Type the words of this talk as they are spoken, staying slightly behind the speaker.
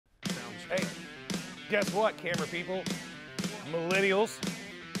Hey, guess what, camera people? Millennials.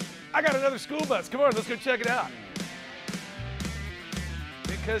 I got another school bus. Come on, let's go check it out.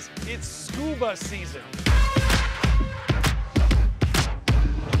 Because it's school bus season.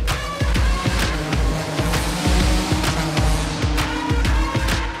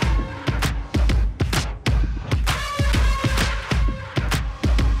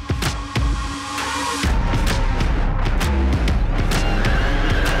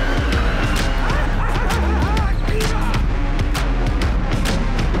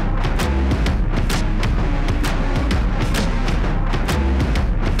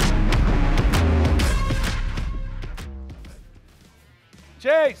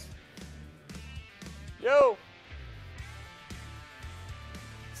 Chase! Yo!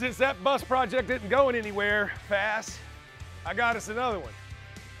 Since that bus project isn't going anywhere fast, I got us another one.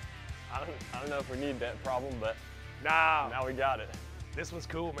 I don't know if we need that problem, but now we got it. This one's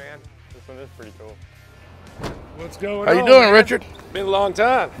cool, man. This one is pretty cool. What's going on? on? How you doing, man? Richard? Been a long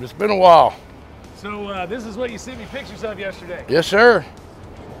time. It's been a while. So this is what you sent me pictures of yesterday. Yes, sir.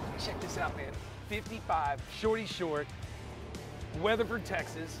 Check this out, man. 55, shorty short, Weatherford,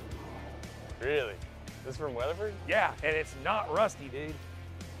 Texas. Really? This is from Weatherford? Yeah, and it's not rusty, dude.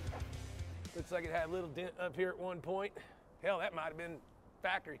 Looks like it had a little dent up here at one point. Hell, that might have been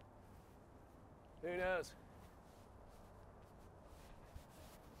factory. Who knows?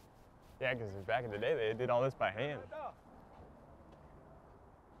 Yeah, because back in the day, they did all this by hand.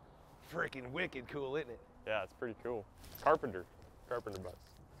 Freaking wicked cool, isn't it? Yeah, it's pretty cool. Carpenter bus.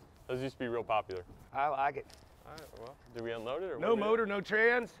 Those used to be real popular. I like it. All right, well, did we unload it? Or No motor, no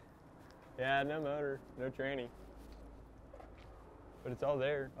trans. Yeah, no motor, no tranny. But it's all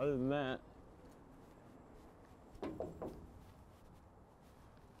there, other than that.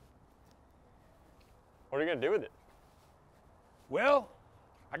 What are you gonna do with it? Well,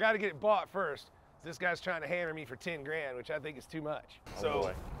 I got to get it bought first. This guy's trying to hammer me for 10 grand, which I think is too much. Oh, so,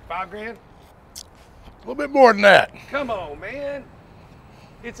 boy. 5 grand? A little bit more than that. Come on, man.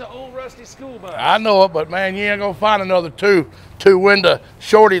 It's an old rusty school bus. I know it, but man, you ain't gonna find another two-window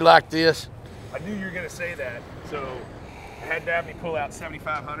shorty like this. I knew you were gonna say that, so I had Daphne pull out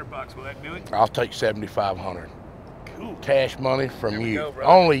 $7,500. Will that do it? I'll take $7,500. Cool. Cash money from There we you. go,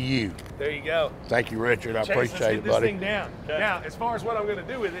 brother. Only you. There you go. Thank you, Richard. I Chase, appreciate let's it, get this buddy. thing down. Okay. Now, as far as what I'm gonna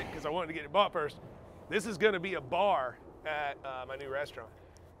do with it, because I wanted to get it bought first, this is gonna be a bar at my new restaurant.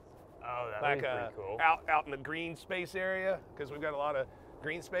 Oh, that Like would be pretty cool. out in the green space area, because we've got a lot of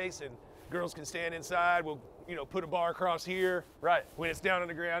green space and girls can stand inside. We'll put a bar across here. Right. When it's down on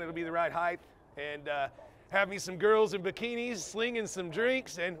the ground, it'll be the right height. And have me some girls in bikinis slinging some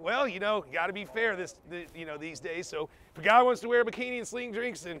drinks. And well, you got to be fair these days. So if a guy wants to wear a bikini and sling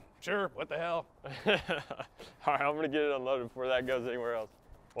drinks, then sure, what the hell. All right, I'm gonna get it unloaded before that goes anywhere else.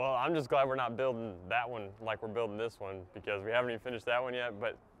 Well, I'm just glad we're not building that one like we're building this one, because we haven't even finished that one yet,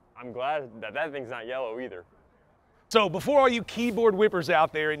 but I'm glad that thing's not yellow either. So before all you keyboard whippers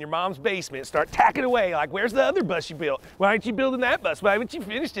out there in your mom's basement start tacking away, like, where's the other bus you built? Why aren't you building that bus? Why haven't you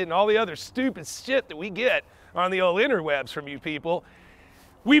finished it? And all the other stupid shit that we get on the old interwebs from you people.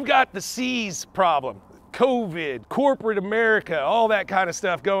 We've got the C's problem. COVID, corporate America, all that kind of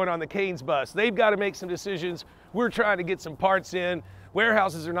stuff going on the Canes bus. They've got to make some decisions. We're trying to get some parts in.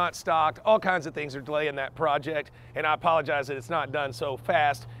 Warehouses are not stocked. All kinds of things are delaying that project. And I apologize that it's not done so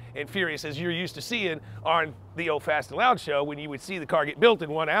fast and furious as you're used to seeing on the old Fast and Loud show, when you would see the car get built in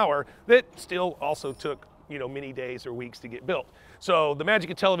 1 hour. That still also took many days or weeks to get built. So the magic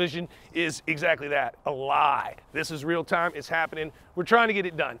of television is exactly that, a lie. This is real time, it's happening. We're trying to get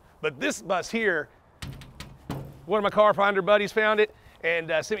it done. But this bus here, one of my car finder buddies found it and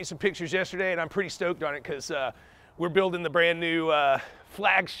sent me some pictures yesterday, and I'm pretty stoked on it because we're building the brand new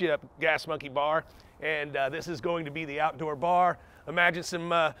flagship Gas Monkey bar, and this is going to be the outdoor bar. Imagine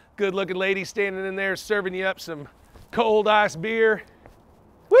some good-looking ladies standing in there serving you up some cold ice beer.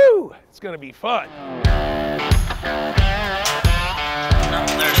 Woo! It's gonna be fun.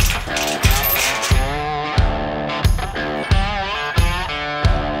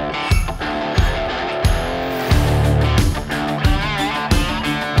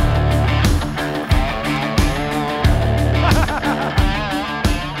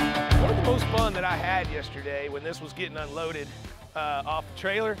 One of the most fun that I had yesterday when this was getting unloaded off the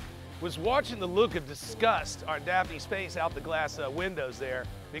trailer was watching the look of disgust on Daphne's face out the glass windows there,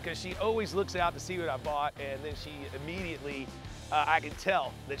 because she always looks out to see what I bought, and then she immediately, I can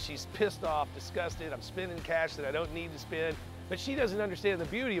tell that she's pissed off, disgusted. I'm spending cash that I don't need to spend, but she doesn't understand the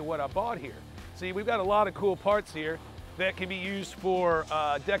beauty of what I bought here. See, we've got a lot of cool parts here that can be used for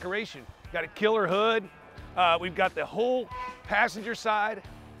decoration. Got a killer hood. We've got the whole passenger side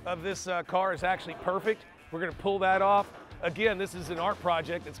of this car is actually perfect. We're gonna pull that off. Again, this is an art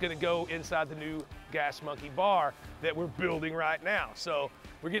project that's gonna go inside the new Gas Monkey bar that we're building right now. So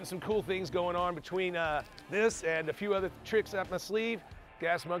we're getting some cool things going on between this and a few other tricks up my sleeve.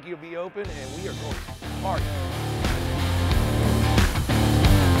 Gas Monkey will be open and we are going to party.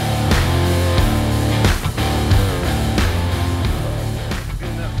 Good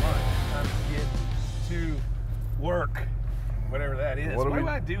enough lunch. Time to get to work. Whatever that is. What do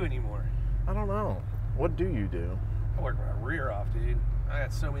I do anymore? I don't know. What do you do? I work my rear off, dude. I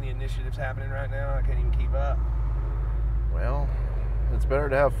got so many initiatives happening right now, I can't even keep up. Well, it's better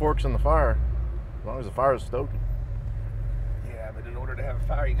to have forks in the fire, as long as the fire is stoking. Yeah, but in order to have a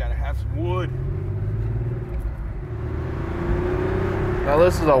fire, you gotta have some wood. Now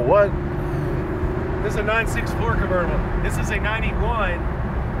this is a what? This is a 964 convertible. This is a 91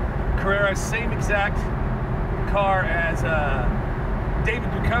 Carrera, same exact car as David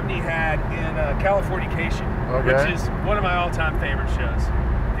Duchovny had in Californication, which is one of my all-time favorite shows.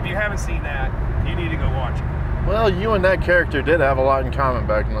 If you haven't seen that, you need to go watch it. Well, you and that character did have a lot in common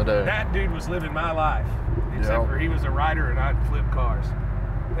back in the day. That dude was living my life, except for he was a writer and I'd flip cars.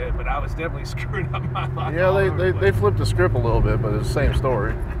 But I was definitely screwing up my life. Yeah, they flipped the script a little bit, but it's the same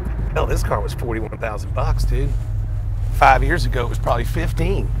story. Hell, this car was $41,000, dude. 5 years ago, it was probably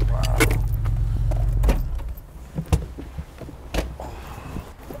 15. Wow.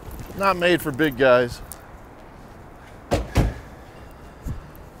 Not made for big guys.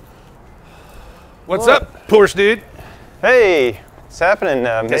 What's up, Porsche dude? Hey, what's happening,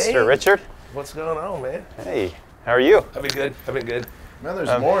 Mr. Richard? What's going on, man? Hey, how are you? I've been good. I've been good. Man,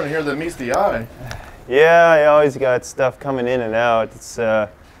 there's more in here than meets the eye. Yeah, I always got stuff coming in and out. It's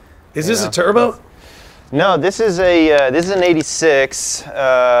Is this a turbo? No, this is an 86.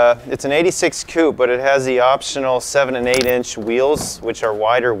 It's an 86 coupe, but it has the optional 7 and 8 inch wheels, which are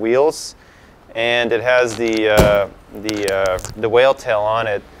wider wheels, and it has the whale tail on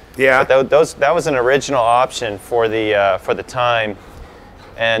it. Yeah. But that was an original option for the time,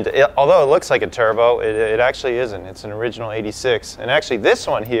 and although it looks like a turbo, it actually isn't. It's an original 86, and actually this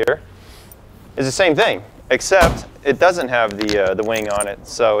one here is the same thing, except it doesn't have the wing on it.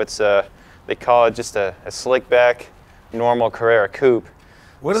 So it's they call it just a slick back, normal Carrera coupe.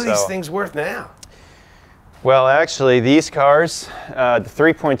 What are these things worth now? Well, actually, these cars, the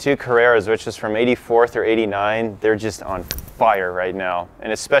 3.2 Carreras, which is from 84 through 89, they're just on fire right now,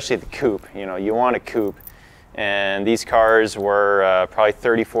 and especially the coupe. You know, you want a coupe, and these cars were probably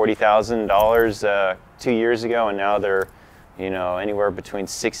 $30,000, $40,000 2 years ago, and now they're, you know, anywhere between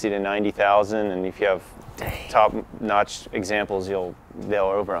 60 to 90,000, and if you have top-notch examples, they'll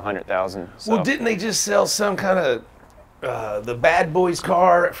over 100,000. So. Well, didn't they just sell some kind of the Bad Boys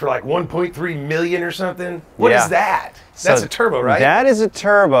car for like 1.3 million or something? What is that? That's a turbo, right? That is a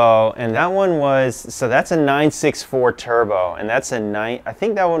turbo, and that one was, so that's a 964 turbo, and that's I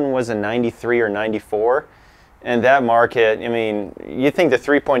think that one was a 93 or 94. And that market, I mean, you think the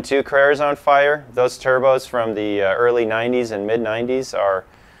 3.2 Carrera's on fire? Those turbos from the early 90s and mid 90s are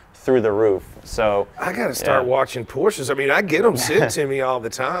through the roof. So I got to start watching Porsches. I mean, I get them sent to me all the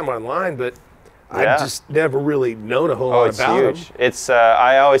time online, but I've just never really known a whole lot about them. It's huge. It's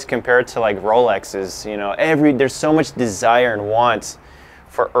I always compare it to like Rolexes. You know, there's so much desire and want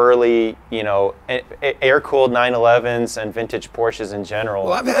for early, you know, air-cooled 911s and vintage Porsches in general.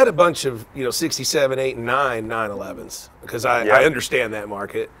 Well, I've had a bunch of, you know, 67, 8, and 9 911s because I understand that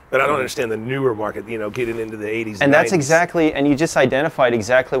market, but I don't understand the newer market, you know, getting into the 80s and 90s. That's exactly, and you just identified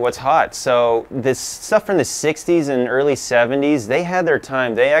exactly what's hot. So this stuff from the 60s and early 70s, they had their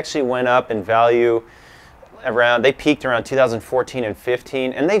time. They actually went up in value around, they peaked around 2014 and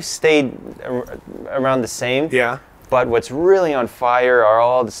 15, and they've stayed around the same. Yeah. But what's really on fire are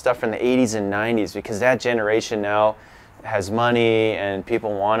all the stuff from the 80s and 90s, because that generation now has money and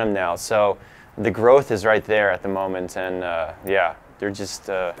people want them now. So the growth is right there at the moment, and yeah, they're just...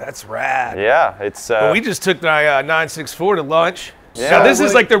 That's rad. Yeah, it's... well, we just took my 964 to lunch. Yeah. Now this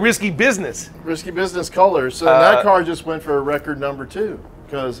is like the risky business. Risky business colors. So that car just went for a record number 2.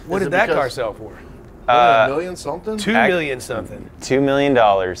 What did that car sell for? $1 million something? $2 million something. $2 million.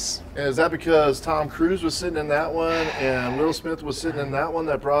 And is that because Tom Cruise was sitting in that one and Will Smith was sitting in that one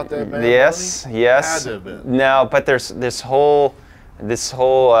that brought that man money? Yes. Had to have been. Now, but there's this whole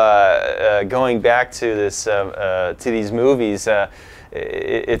going back to this to these movies.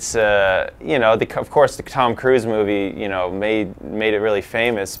 It's you know, of course the Tom Cruise movie, you know, made it really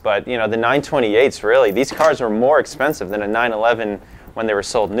famous. But you know, the 928s really, these cars were more expensive than a 911 when they were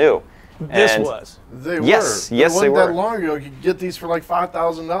sold new. This And was. They Yes, were. yes, it they wasn't that were. long ago. You could get these for like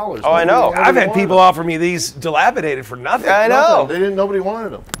 $5,000. Oh, I know. I've had people offer me these dilapidated for nothing. I know. They didn't. Nobody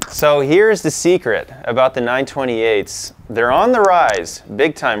wanted them. So here's the secret about the 928s. They're on the rise,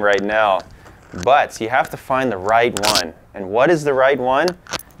 big time right now, but you have to find the right one. And what is the right one?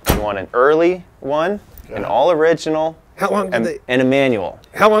 You want an early one, an all original, How long did they? and a manual.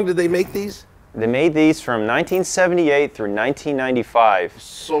 How long did they make these? They made these from 1978 through 1995.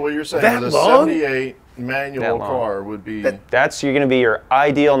 So what you're saying That is a long? 78 manual That long. car would be. That's you're going to be your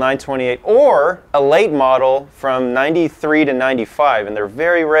ideal 928, or a late model from 93 to 95, and they're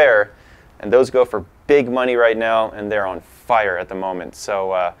very rare, and those go for big money right now, and they're on fire at the moment.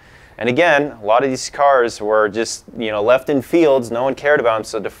 So, and again, a lot of these cars were just left in fields, no one cared about them.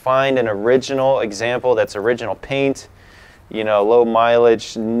 So to find an original example that's original paint, low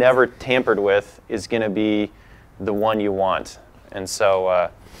mileage, never tampered with, is going to be the one you want. And so.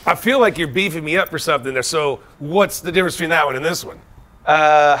 I feel like you're beefing me up for something there. So what's the difference between that one and this one?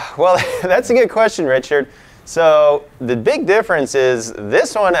 Well, that's a good question, Richard. So the big difference is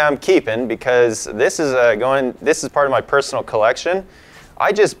this one I'm keeping because this is This is part of my personal collection.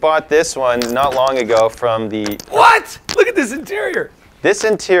 I just bought this one not long ago from the. What? Look at this interior. This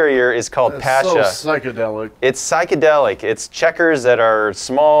interior is called That's Pasha. so psychedelic. It's psychedelic. It's checkers that are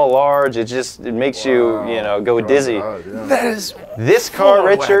small, large. It makes you go dizzy. God, yeah. That is. This car, Full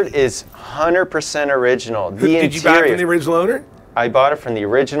on Richard, wacky. is 100% original. Did you buy it from the original owner? I bought it from the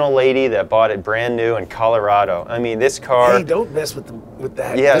original lady that bought it brand new in Colorado. I mean, this car. Hey, don't mess with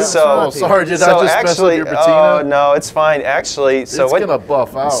that. Yeah, Dude, so. Oh, sorry, did so I just mess up your patina? Oh, no, it's fine. Actually, so It's gonna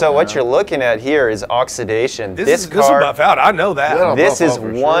buff out. So what man. you're looking at here is oxidation. This will car. buff out. I know that. Yeah. This buff is out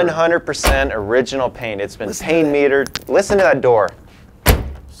for sure. 100% original paint. It's been Listen to paint metered. Listen to that door.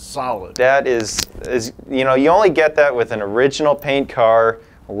 Solid. That is you only get that with an original paint car,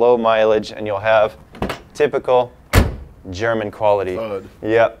 low mileage, and you'll have typical German quality. Thud.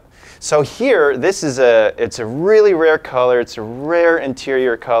 Yep. So here, it's a really rare color. It's a rare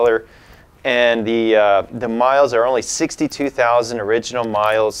interior color, and the miles are only 62,000 original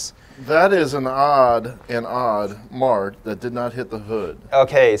miles. That is an odd mark that did not hit the hood.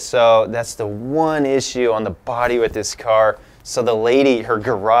 Okay, so that's the one issue on the body with this car. So the lady, her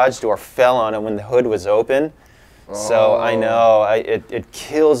garage door fell on it when the hood was open. So I know it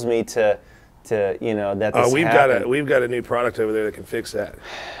kills me to that this happened. We've got a new product over there that can fix that.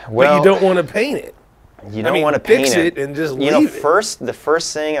 Well, but you don't want to paint it. You don't want to paint fix it and just leave it. The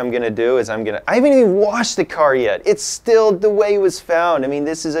first thing I'm gonna do is I haven't even washed the car yet. It's still the way it was found. I mean,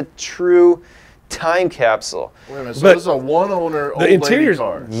 this is a true time capsule. Wait a minute. So But this is a one-owner old interior's- lady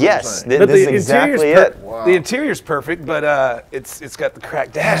car. Yes, But this is exactly it. Wow. The interior's perfect, but it's got the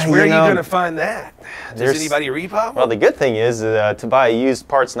cracked dash. Where are you going to find that? Does there's- anybody repo? Well, the good thing is to buy a used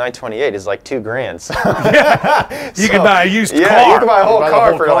parts 928 is like $2,000. So, you can buy a used yeah, car. you can buy a whole Buy the car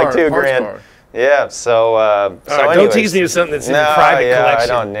whole for car, like $2,000. parts car. Yeah. So. All right, don't tease me with something that's in your private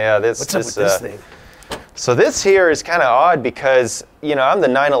collection. I don't. Yeah. What's up with this thing? So this here is kind of odd because I'm the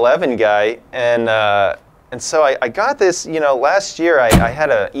 911 guy, and so I got this. Last year I had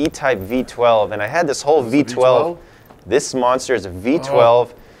a E-Type V12, and I had this whole V12. V12? This monster is a V12. Oh,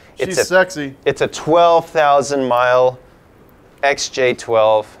 it's She's sexy. It's a 12,000 mile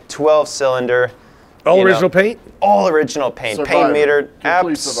XJ12, 12 cylinder. All original paint? All original paint, Survivor. paint metered,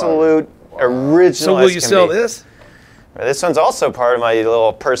 Complete absolute survivor. original. So will as you can sell be. this? This one's also part of my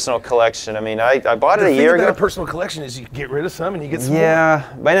little personal collection. I mean, I bought it The a thing year about ago. a personal collection is you get rid of some and you get some more.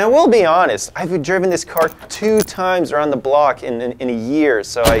 Yeah, but I will be honest. I've driven this car 2 times around the block in a year,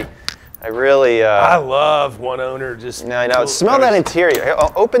 so I really. I love one owner just. I know. Smell that interior.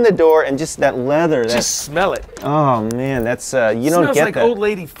 I'll open the door and just that leather. Just smell it. Oh man, that's you don't Smells get like that. old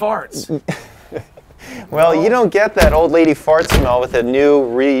lady farts. Well, you don't get that old lady fart smell with a new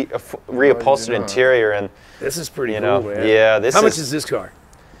reupholstered not. interior, and This is pretty know, cool, man. yeah, this How much is- is this car?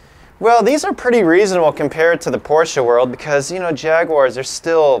 well, these are pretty reasonable compared to the Porsche world because Jaguars they're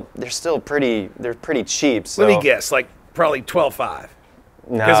still pretty cheap. So. Let me guess, like probably 12.5.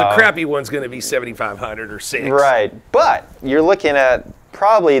 Because a crappy one's going to be 7,500 or 6. Right, but you're looking at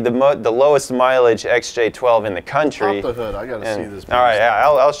probably the lowest mileage XJ12 in the country. Pop the hood. I got to see this. All right, yeah,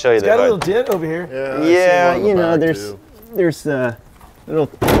 I'll show you It's got a the little hood. dent over here. Yeah, I see Yeah, one in the back, too. there's little.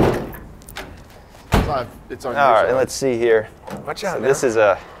 It's on All your right, side. let's see here. Watch out. This is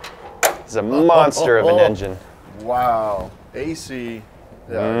a monster of an engine. Wow. AC.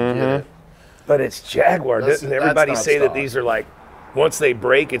 Yeah, I Mm-hmm. get it. But it's Jaguar. That's- Doesn't that's everybody not say that stock. these are like, once they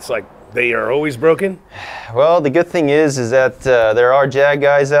break, it's like They are always broken? Well, the good thing is that there are Jag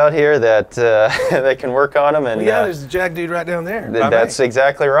guys out here that that can work on them. And Well, yeah, there's a Jag dude right down there. that's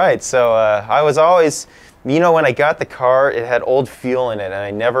exactly right. So I was always, you know, when I got the car, it had old fuel in it, and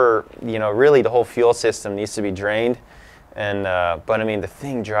I never, you know, really the whole fuel system needs to be drained. And but I mean, the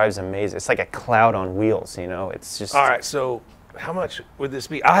thing drives amazing. It's like a cloud on wheels, you know. It's just. All right, so how much would this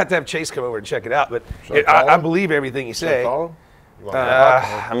be? I'll have to have Chase come over and check it out, but I believe everything you say.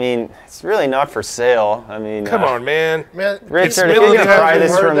 I mean, it's really not for sale. I mean, Come on, man. Richard, if you're gonna buy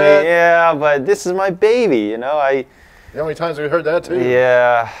this from me, yeah, but this is my baby, you know. How many times have we heard that too?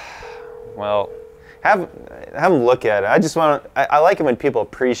 Yeah. Well, have them look at it. I just want. I like it when people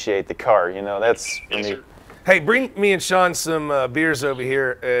appreciate the car. You know, that's for me. Hey, bring me and Sean some beers over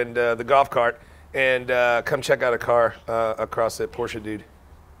here and the golf cart, and come check out a car across that Porsche dude.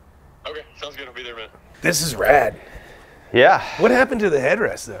 Okay, sounds good. I'll be there, man. This is rad. Yeah. What happened to the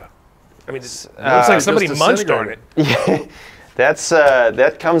headrest, though? I mean, it looks like somebody munched on it. Yeah,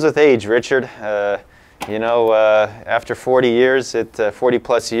 that comes with age, Richard. You know, after 40 years, 40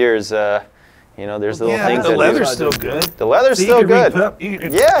 plus years, you know, there's little things. The leather's still good. The leather's still good. You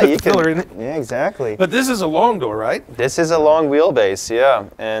can Yeah, put you the filler can. in it. Yeah, exactly. But this is a long door, right? This is a long wheelbase, yeah,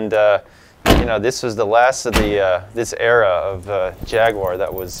 and you know, this was the last of the this era of Jaguar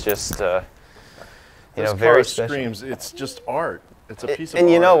that was just. You know, very special. Screams. It's just art. It's a piece of art. And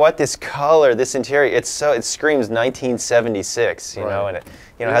you know what? This color, this interior, it screams 1976. You know, and it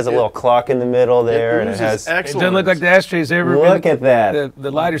has a little clock in the middle there, and it has. It doesn't look like the ashtray's ever been. Look at that. The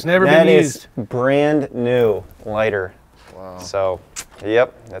lighter's never been used. That is brand new lighter. Wow. So,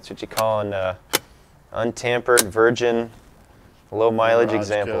 yep, that's what you call an untampered, virgin, low mileage Garage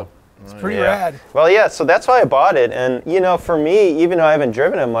example. It's pretty rad. Well, yeah, so that's why I bought it. And, you know, for me, even though I haven't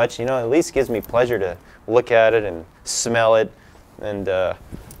driven it much, you know, at least gives me pleasure to look at it and smell it and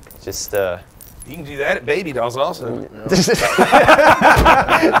just... You can do that at Baby Dolls also.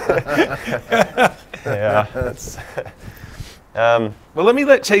 Yeah. Well, let me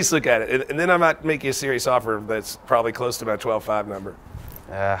let Chase look at it, and then I might make you a serious offer that's probably close to my 12.5 number.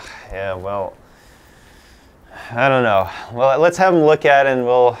 Yeah, well, I don't know. Well, let's have him look at it, and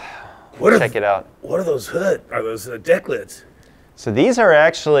we'll check it out. What are those Are those deck lids? So these are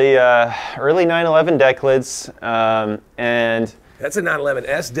actually early 911 deck lids, and That's a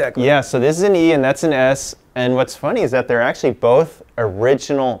 911S deck lid. yeah, so this is an E and that's an S, and what's funny is that they're actually both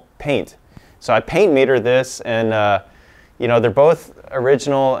original paint. So I paint metered this, and you know, they're both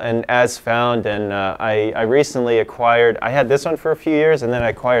original and as found, and I recently acquired, I had this one for a few years, and then I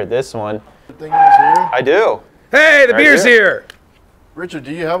acquired this one. The thing is here. I do. Hey, the Right beer's here. Richard,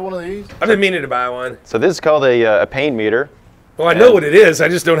 do you have one of these? I've been meaning to buy one. So this is called a paint meter. Well, I know what it is. I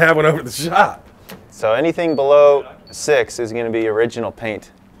just don't have one over the shop. So anything below 6 is going to be original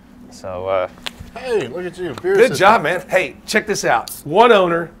paint. So Hey, look at you. Beer Good system. job, man. Hey, check this out. One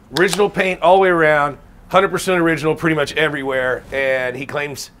owner, original paint all the way around, 100% original pretty much everywhere, and he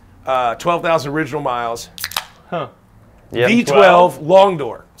claims 12,000 original miles. yep. V12 long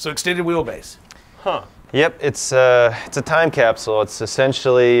door, so extended wheelbase. Yep, it's a time capsule. It's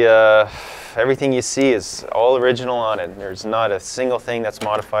essentially everything you see is all original on it. There's not a single thing that's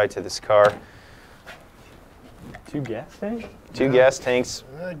modified to this car. 2 gas tanks? 2 gas tanks.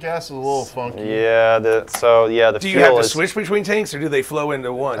 Gas is a little funky. Yeah, the Do you fuel have to is. switch between tanks, or do they flow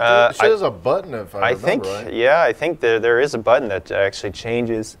into one? It says a button if I I remember think, right. yeah, I think there is a button that actually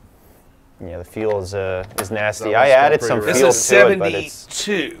changes. Yeah, the fuel is nasty. That I was added still some pretty fuel this is to it, but it's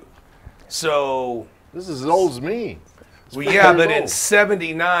 72. So, This is as old as me. well, yeah, but years in old.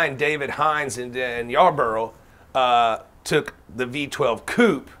 79, David Hines and Yarborough took the V12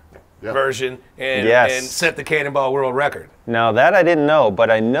 coupe Yep. version and Yes. set the Cannonball world record. Now that I didn't know,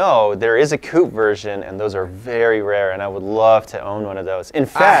 but I know there is a coupe version, and those are very rare, and I would love to own one of those. In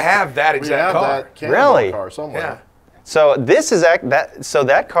fact, I have that We exact have car. that Cannonball Really? car somewhere. Yeah. so this is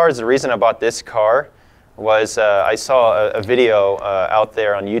that car is the reason I bought this car. Was I saw a video out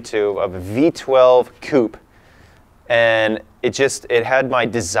there on YouTube of a V12 coupe, and it had my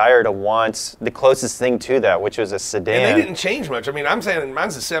desire to want the closest thing to that, which was a sedan. And they didn't change much. I mean, I'm saying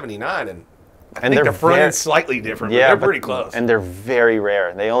mine's a 79, and I think they're the front very- end's slightly different, yeah, but they're pretty close. And they're very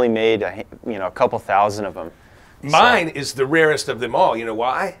rare. They only made a couple thousand of them. Mine is the rarest of them all. You know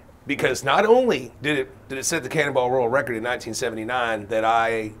why? Because not only did it set the Cannonball world record in 1979 that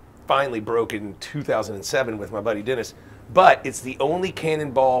I finally broke in 2007 with my buddy Dennis, but it's the only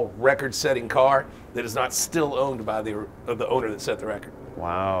Cannonball record-setting car that is not still owned by the owner that set the record.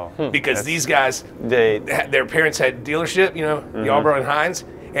 Wow. Because these guys, They their parents had dealership, Yarborough and Hines,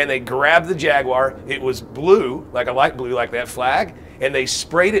 and they grabbed the Jaguar. It was blue, like a light blue, like that flag, and they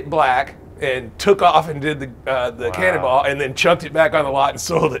sprayed it black and took off and did the cannonball, and then chunked it back on the lot and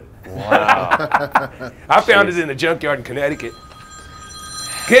sold it. Wow. I found it in a junkyard in Connecticut.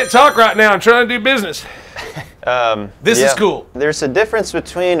 Can't talk right now. I'm trying to do business. This is cool. There's a difference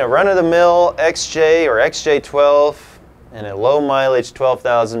between a run-of-the-mill XJ or XJ12 and a low-mileage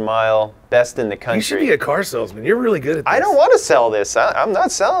 12,000-mile best in the country. You should be a car salesman. You're really good at this. I don't want to sell this. I'm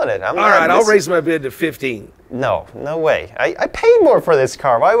not selling it. All right, I'll raise my bid to 15. No way. I paid more for this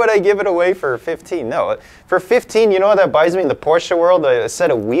car. Why would I give it away for 15? No, for 15, you know what that buys me in the Porsche world? A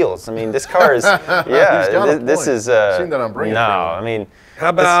set of wheels. I mean, this car is, yeah, this is, Seen that on Bring It no, Down. I mean. How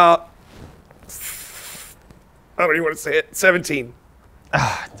about, I don't even want to say it, 17. No.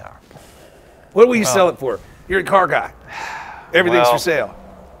 What will you sell it for? You're a car guy. Everything's for sale.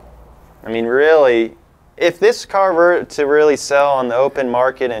 I mean, really, if this car were to really sell on the open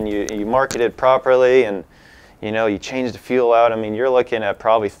market and you market it properly and, you know, you change the fuel out, I mean, you're looking at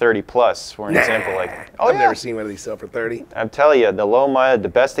probably 30 plus for an example like. I've never seen one of these sell for 30. I'm telling you, the low mile, the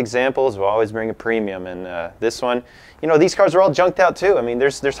best examples will always bring a premium, and this one, you know, these cars are all junked out too. I mean,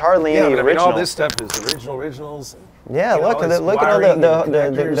 there's hardly any but original. all this stuff is originals. Yeah, You know, look at it's it. Look at all wiring and the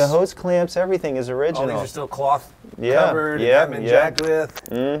connectors. hose clamps. Everything is All original. these are still cloth Yeah, covered and yeah, haven't been yeah. jacked with.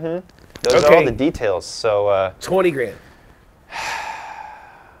 Those are all the details. So 20 grand.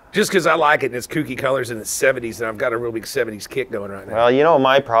 Just because I like it and it's kooky colors in the 70s, and I've got a real big 70s kick going right now. well, you know what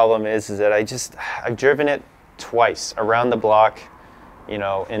my problem is that I've driven it twice around the block, you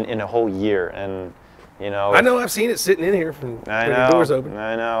know, in a whole year, and you know. I know I've seen it sitting in here from when the doors open.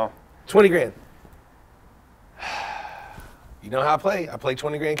 I know. 20 grand. You know how I play? I play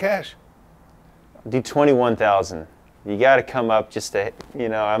 20 grand cash. Do 21,000. You got to come up just to, you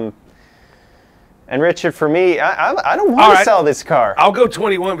know, And Richard, for me, I don't want to sell this car. I'll go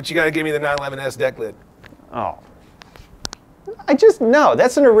 21, but you got to give me the 911S deck lid. Oh. No,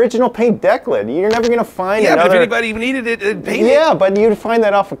 that's an original paint deck lid. You're never going to find Yeah, another. but if anybody even needed it, it'd paint it. Yeah, but you'd find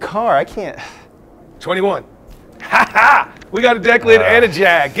that off a car. I can't. 21. Ha ha! We got a deck lid and a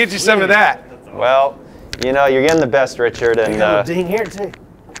Jag. Get you some of that. Well, you know, you're getting the best, Richard. And Got a ding here too.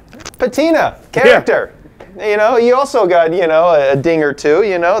 patina, character. You know, you also got, you know, a ding or two.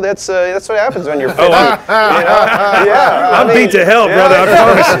 You know, that's what happens when you're 50. I'm beat to hell, brother. I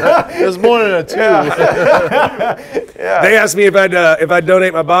promise you. There's more than a 2. They asked me if I'd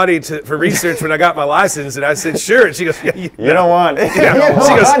donate my body for research when I got my license, and I said sure. And she goes, yeah, You don't want. yeah.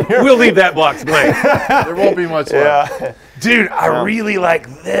 She goes, we'll leave that box blank. There won't be much left. Yeah. Dude, I really like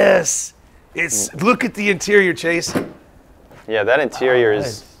this. Look at the interior, Chase. Yeah, that interior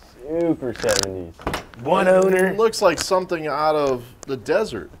is super 70s. One owner. It looks like something out of the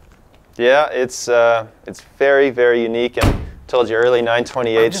desert. Yeah, it's very, very unique, and told you early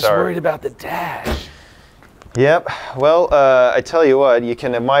 928s I'm just are. worried about the dash. Yep. Well, I tell you what, you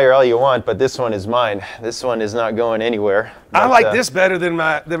can admire all you want, but this one is mine. This one is not going anywhere. I But, like this better than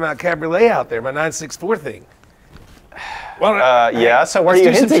my cabriolet out there, my 964 thing. Well, yeah. So where are let's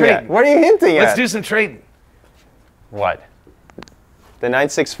you do some hinting at? trading. What are you hinting Let's at? do some trading. What? The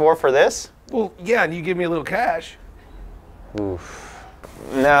 964 for this? Well, yeah, and you give me a little cash. Oof.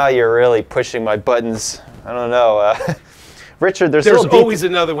 Now you're really pushing my buttons. I don't know. Richard, there's always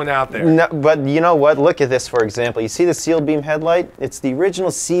another one out there. No, but you know what? Look at this, for example. You see the sealed beam headlight? It's the original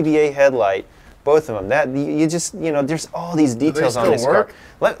CBA headlight. Both of them. That you just, you know, there's all these details on this car.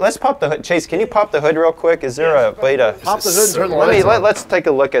 Let's pop the hood. Chase, can you pop the hood real quick? Is there a way to Pop the hood and turn the lights on. Let's take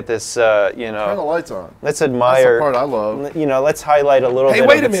a look at this. You know, Turn the lights on. let's admire. That's the part I love. You know, let's highlight a little Hey, bit.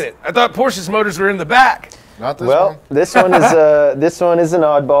 wait of a minute. I thought Porsche's motors were in the back. Not this Well, one. this one is an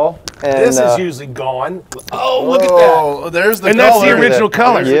oddball. And, This is usually gone. Oh, look at that. Oh, there's the And color. that's the original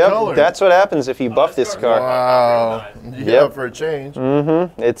color. There's the color. Yep, that's what happens if you buff this car. Wow. You get up for a change.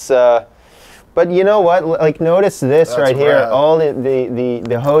 It's but you know what? Like, notice this That's right here. rad. All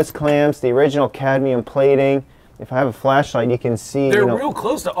the hose clamps, the original cadmium plating. If I have a flashlight, you can see. They're you know, real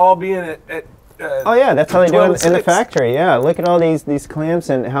close to all being at oh yeah, that's how they do 12 it in the 6. factory. Yeah, look at all these clamps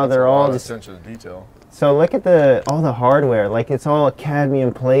and how they're A lot all of just. attention to detail. So look at all the hardware. Like, it's all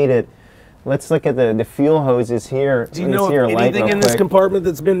cadmium plated. Let's look at the fuel hoses here. Do you Let me know see your of light anything real in this quick. compartment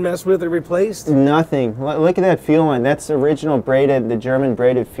that's been messed with or replaced? Nothing. Look at that fuel line. That's original braided, the German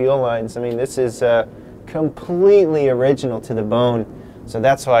braided fuel lines. I mean, this is completely original to the bone. So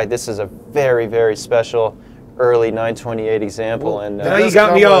that's why this is a very, very special early 928 example. And Now you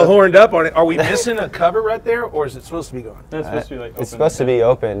got me all horned up on it. Are we missing a cover right there, or is it supposed to be gone? That's supposed to be like open. it's supposed to be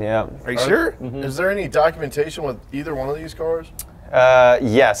open, yeah. Are you sure? Is there any documentation with either one of these cars?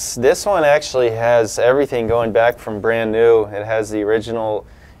 Yes, this one actually has everything going back from brand new. It has the original,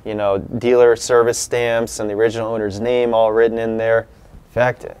 you know, dealer service stamps and the original owner's name all written in there. In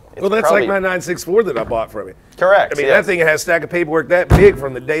fact, well, that's probably, like my 964 that I bought from you. Correct. I mean, yeah. that thing has a stack of paperwork that big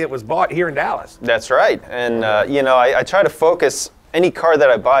from the day it was bought here in Dallas. That's right. And, you know, I try to focus any car that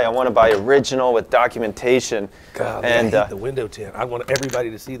I buy, I want to buy original with documentation. God, and I hate the window tint. I want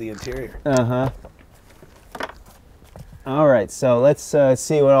everybody to see the interior. All right, so let's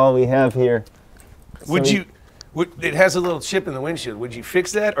see what all we have here. It has a little chip in the windshield. Would you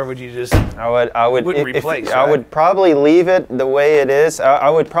fix that, or would you just? I would replace. I would probably leave it the way it is. I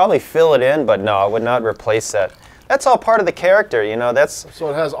would probably fill it in, but no, I would not replace that. That's all part of the character, you know. That's so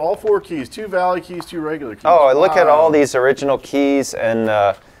it has all 4 keys: 2 valley keys, 2 regular keys. Oh, look at all these original keys, and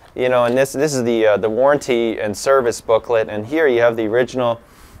you know, and this is the warranty and service booklet, and here you have the original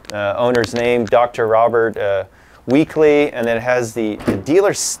owner's name, Dr. Robert Weekly, and then it has the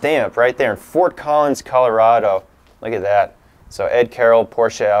dealer stamp right there in Fort Collins, Colorado. Look at that. So Ed Carroll,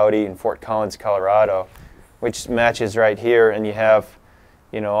 Porsche Audi in Fort Collins, Colorado, which matches right here, and you have,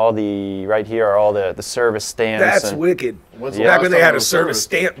 you know, all the, right here are all the service stamps. That's wicked. When's the Back last when they time had it a was service serviced?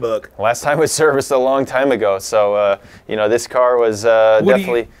 stamp book. Last time it was serviced a long time ago, so you know, this car was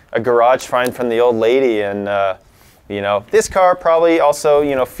definitely a garage find from the old lady, and you know, this car probably also,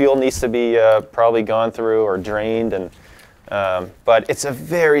 you know, fuel needs to be probably gone through or drained, and but it's a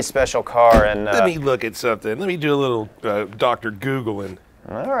very special car. And Let me look at something. Let me do a little Dr. Googling.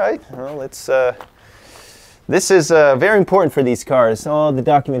 all right, well, let's. This is very important for these cars. All the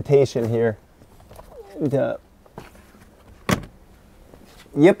documentation here.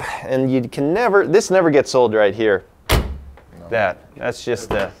 Yep, and you can never. This never gets old right here. No. That's just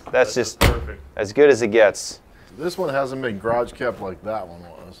Perfect. as good as it gets. This one hasn't been garage kept like that one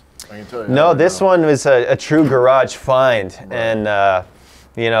was. I can tell you. No, that this now. one was a true garage find, and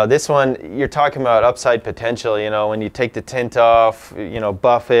you know, this one you're talking about upside potential. You know, when you take the tint off, you know,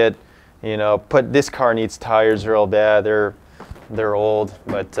 buff it. You know, this car needs tires real bad. They're old,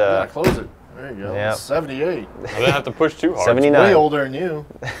 but Yeah, close it. There you go. Yeah. 78. I didn't have to push too hard. 79. Way older than you.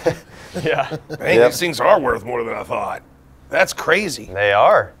 Yeah. Dang, Yep. these things are worth more than I thought. That's crazy. They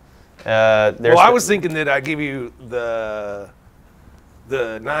are. Well, I was thinking that I'd give you the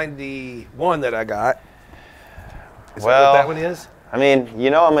 91 that I got. Is that Well, what that one is? I mean, you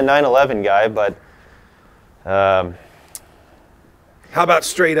know, I'm a 911 guy, but How about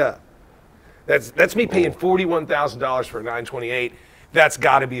straight up? That's me paying $41,000 for a 928. That's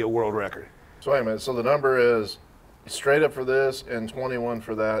got to be a world record. So wait a minute. So the number is straight up for this and 21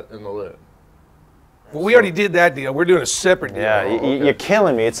 for that in the lid. Well, we already did that deal. We're doing a separate deal. yeah, you're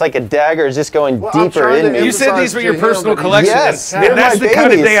killing me. It's like a dagger is just going Well, I'm deeper trying in to me. You said these were your personal collection. Yes, and they're that's my the kind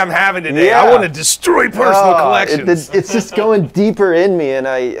of babies. day I'm having today. Yeah. I want to destroy personal collections. It's just going deeper in me,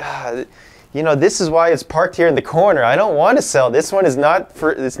 and you know, this is why it's parked here in the corner. I don't want to sell. This one is not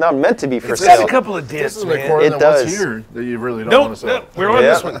for. It's not meant to be for It's got sale. a couple of This discs, is man. important It than what's does. here that you really don't want to No, sell. we're on Yeah.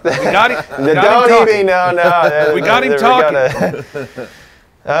 this one. We got him. Don't even. No. We got him We're talking.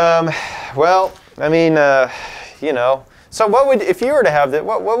 gonna- well, I mean, you know. So what would, if you were to have that?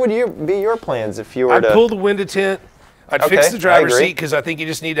 What would be your plans if you were I'd to pull the window tint. I'd Okay, fix the driver's I agree. seat because I think you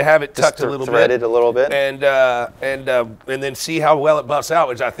just need to have it just tucked a little thread bit. it a little bit? And then see how well it buffs out,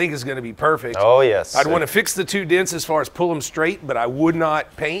 which I think is going to be perfect. Oh yes. I'd want to fix the 2 dents as far as pull them straight, but I would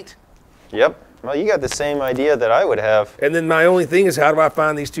not paint. Yep. Well, you got the same idea that I would have. And then my only thing is, how do I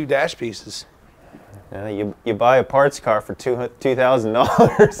find these 2 dash pieces? You buy a parts car for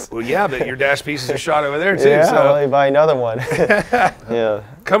 $2,000. Well, yeah, but your dash pieces are shot over there too. Yeah. so Well, you buy another one. Yeah.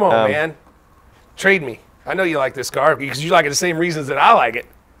 come on, man, trade me. I know you like this car because you like it the same reasons that I like it.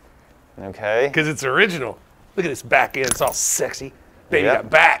 Okay. Because it's original. Look at this back end; it's all sexy. Baby Yep. got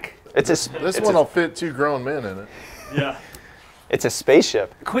back. It's a This it's one a, will fit 2 grown men in it. Yeah. it's a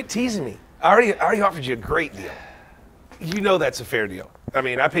spaceship. Quit teasing me. I already offered you a great deal. You know that's a fair deal. I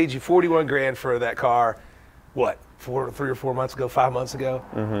mean, I paid you 41 grand for that car. What? 3 or 4 months ago, 5 months ago.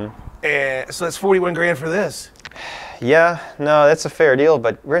 Mm-hmm. And so that's 41 grand for this. Yeah, no, that's a fair deal.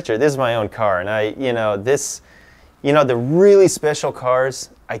 But Richard, this is my own car, and the really special cars,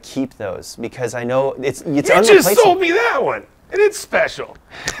 I keep those because I know it's You just unreplaceable. sold me that one, and it's special.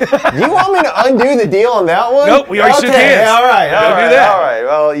 You want me to undo the deal on that one? Nope, we already shook hands. All right, Don't all do right, that. all right.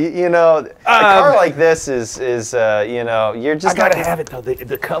 Well, you know, a car like this is you know, you're just I gotta not. have it though.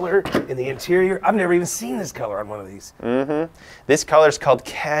 The color and the interior. I've never even seen this color on one of these. This color's called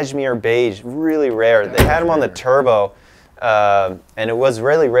cashmere beige, really rare. They had them on the turbo, and it was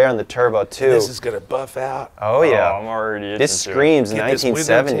really rare on the turbo too. This is gonna buff out. Oh yeah, I'm already itching this to. screams Get this window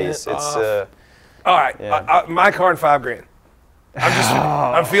 1970s. tint It's off. All right, Yeah. my car in 5 grand.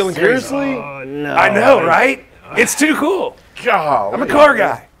 I'm feeling Seriously? crazy. I know, right? It's too cool. God. I'm a car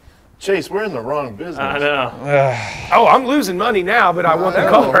guy. Chase, we're in the wrong business. I know. Oh, I'm losing money now, but I want the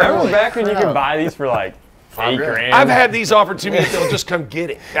car. Remember back when you could buy these for like $8 grand? I've had these offered to me that they'll just come get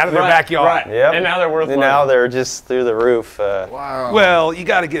it out of their backyard. Right. Yep. And now they're worth And money. now they're just through the roof. Wow. Well, you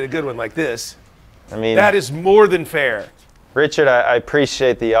got to get a good one like this. I mean, That is more than fair. Richard, I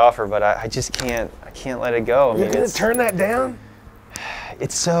appreciate the offer, but I just can't let it go. I You're mean, going to turn that down?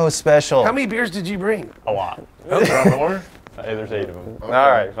 it's so special. How many beers did you bring? A lot. More? Hey, there's 8 of them. All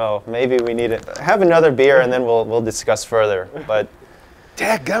right, well, maybe we need to have another beer and then we'll discuss further. But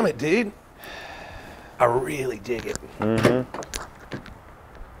Dadgummit, dude. I really dig it.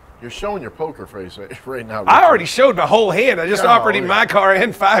 You're showing your poker face right now. I already showed my whole hand. I just offered him Golly. my car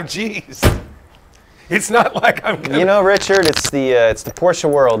and 5 Gs. It's not like I'm gonna... you know, Richard, it's the Porsche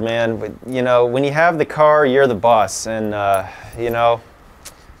world, man. But you know, when you have the car, you're the boss, and you know,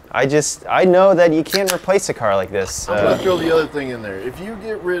 I know that you can't replace a car like this. I'm going to throw the other thing in there. If you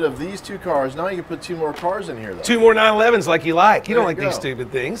get rid of these 2 cars, now you can put 2 more cars in here, though. 2 more 911s like you like. You don't There like you these go.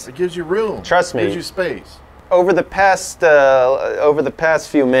 stupid things. It gives you room. Trust me. It gives you space. Over the past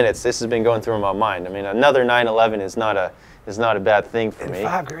few minutes, this has been going through my mind. I mean, another 911 is not a bad thing for And me.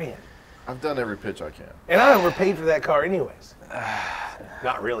 5 grand. I've done every pitch I can. And I overpaid for that car anyways.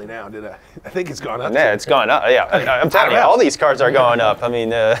 Not really now, did I? I think it's gone up. Yeah, it's gone up. Yeah, I'm telling you, all these cars are going up. I mean,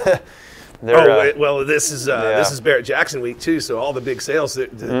 they're. Well, this is Barrett Jackson week too, so all the big sales.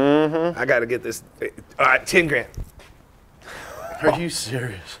 I got to get this. All right, 10 grand. Are you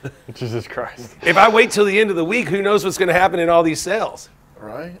serious? Jesus Christ. If I wait till the end of the week, who knows what's going to happen in all these sales?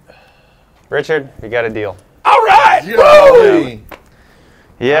 Right? Richard, we got a deal. All right, Golly.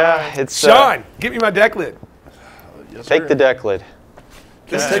 Yeah, it's. Sean, give me my deck lid. Yes, Take sir. the deck lid.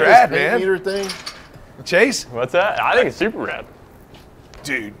 This Take is rad, this paint man. meter thing. Chase, What's that? I think it's super rad.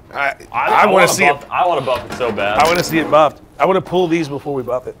 dude, I want to see it. I want to buff it so bad. I want to see it buffed. I want to pull these before we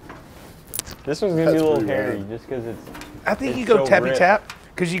buff it. This one's gonna be a That's little pretty hairy rad. just because it's. I think you It's go so tappy rich. tap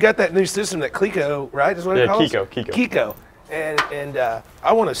because you got that new system, that Clico, right? Is what it Yeah, calls? Kiko. Kiko. And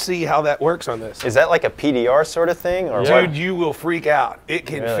I want to see how that works on this. Is that like a PDR sort of thing, or Yeah. what? Dude, you will freak out. It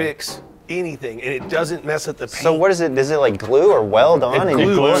can Really? fix anything, and it doesn't mess up the paint. So what is it? Is it like glue or weld on? It and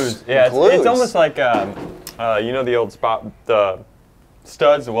you glues. Glues. Yeah, Glues. it's almost like you know the old the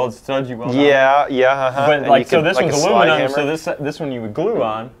studs, the weld studs you weld on. Yeah, yeah. Uh-huh. But And like you so, could- this like one's a slide aluminum. hammer? So this one you would glue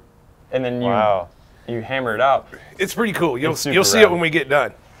on, and then you Wow. you hammer it out. It's pretty cool. You'll It's super you'll see rad. it when we get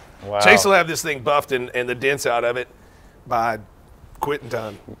done. Wow. Chase will have this thing buffed and the dents out of it by quitting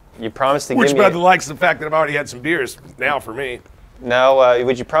time. You promised to Which give me. brother likes the fact that I've already had some beers now for me. No,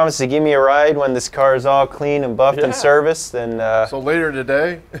 would you promise to give me a ride when this car is all clean and buffed and Yeah. serviced? And So later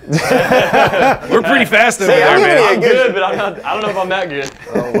today. We're pretty fast over See, there, I'm man. gonna- I'm good, but I'm not. I don't know if I'm that good.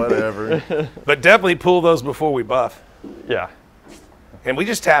 Oh, whatever. But definitely pull those before we buff. Yeah. And we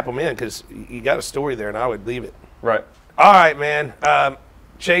just tap them in because you got a story there, and I would leave it. Right. All right, man.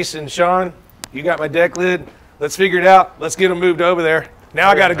 Chase and Sean, you got my deck lid. Let's figure it out. Let's get them moved over there. Now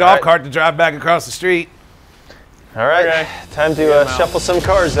I got a golf right. cart to drive back across the street. all right, Okay. time to shuffle some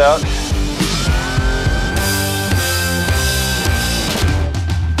cars out.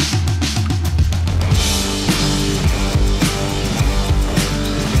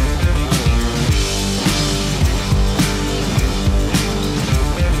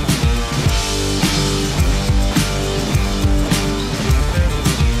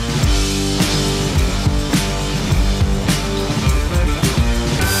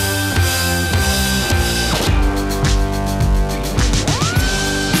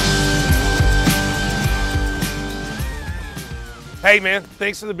 Hey, man,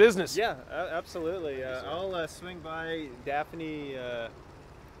 thanks for the business. Yeah, absolutely. I'll swing by Daphne. Yeah.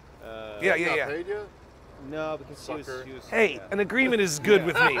 Paid yet? No, because she was. Hey, an agreement is good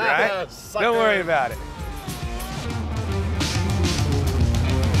with me, right? Don't worry about it.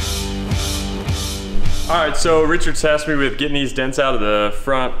 All right, so Richard tasked me with getting these dents out of the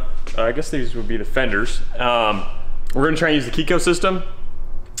front. I guess these would be the fenders. We're gonna try and use the Kiko system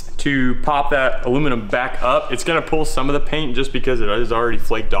to pop that aluminum back up. It's gonna pull some of the paint just because it is already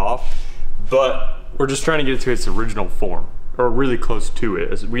flaked off, but we're just trying to get it to its original form, or really close to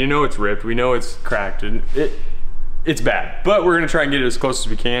it. As we know it's ripped, we know it's cracked, and it's bad, but we're gonna try and get it as close as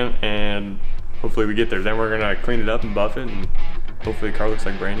we can, and hopefully we get there. Then we're gonna clean it up and buff it, and hopefully the car looks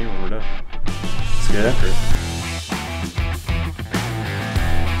like brand new when we're done. Let's get after it.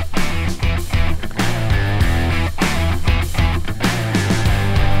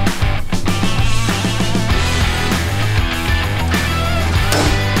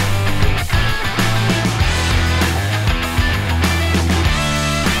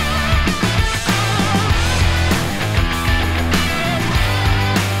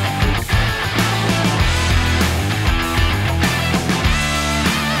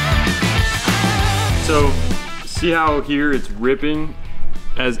 See how here it's ripping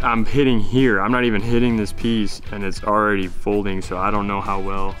as I'm hitting here. I'm not even hitting this piece and it's already folding, so I don't know how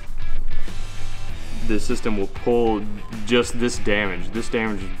well this system will pull just this damage. This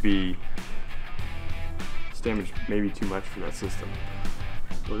damage may be too much for that system.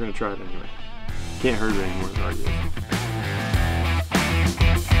 We're gonna try it anyway. Can't hurt it anymore, it's already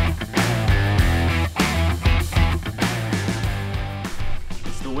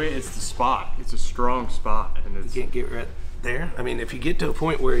it's the spot. It's a strong spot, and it's. You can't get right there. I mean, if you get to a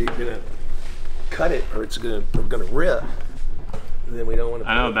point where you're gonna cut it or it's gonna rip, then we don't want to.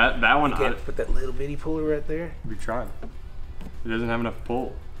 I know that one. You can't put that little bitty puller right there. We tried. It doesn't have enough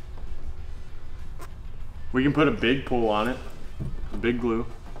pull. We can put a big pull on it, a big glue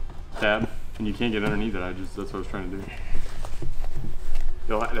tab, and you can't get underneath it. That's what I was trying to do.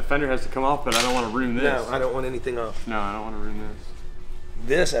 The fender has to come off, but I don't want to ruin this. No, I don't want anything off. No, I don't want to ruin this.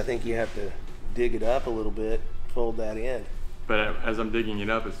 This, I think you have to dig it up a little bit, fold that in. But as I'm digging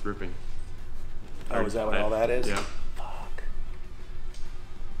it up, it's ripping. Oh, is that what all that is? Yeah. Fuck.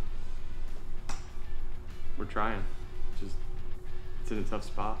 We're trying. Just, it's in a tough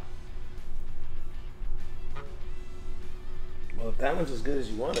spot. Well, if that one's as good as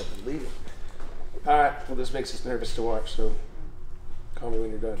you want it, then leave it. All right, well, this makes us nervous to watch, so call me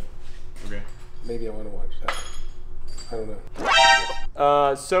when you're done. Okay. Maybe I want to watch that. I don't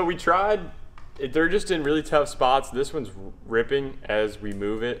know. So we tried, they're just in really tough spots. This one's ripping as we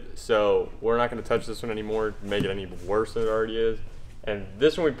move it, so we're not gonna touch this one anymore to make it any worse than it already is. And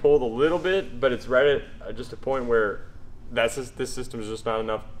this one we pulled a little bit, but it's right at just a point where this system is just not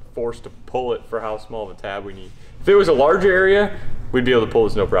enough force to pull it for how small of a tab we need. If it was a larger area, we'd be able to pull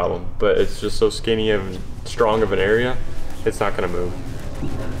this no problem, but it's just so skinny and strong of an area, it's not gonna move.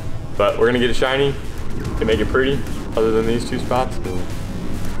 But we're gonna get it shiny and make it pretty. Other than these two spots,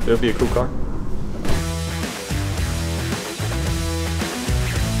 it'll be a cool car.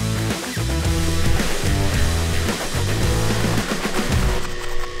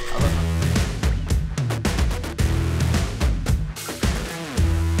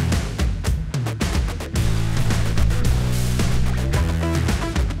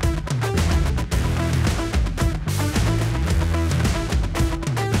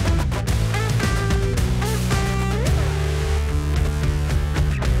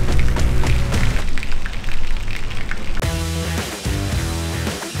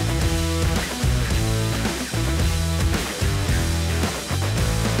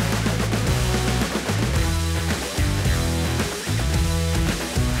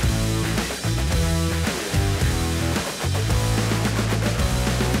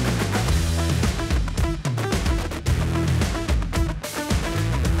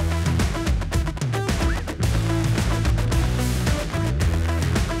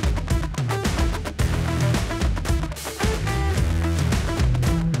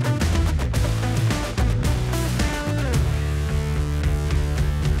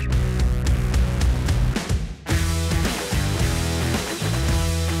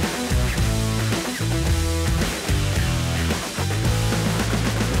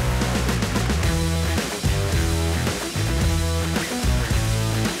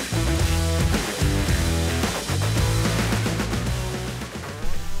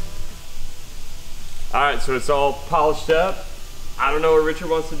 All right, so it's all polished up. I don't know what Richard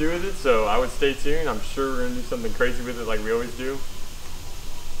wants to do with it, so I would stay tuned. I'm sure we're gonna do something crazy with it like we always do.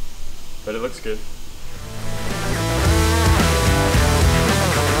 But it looks good.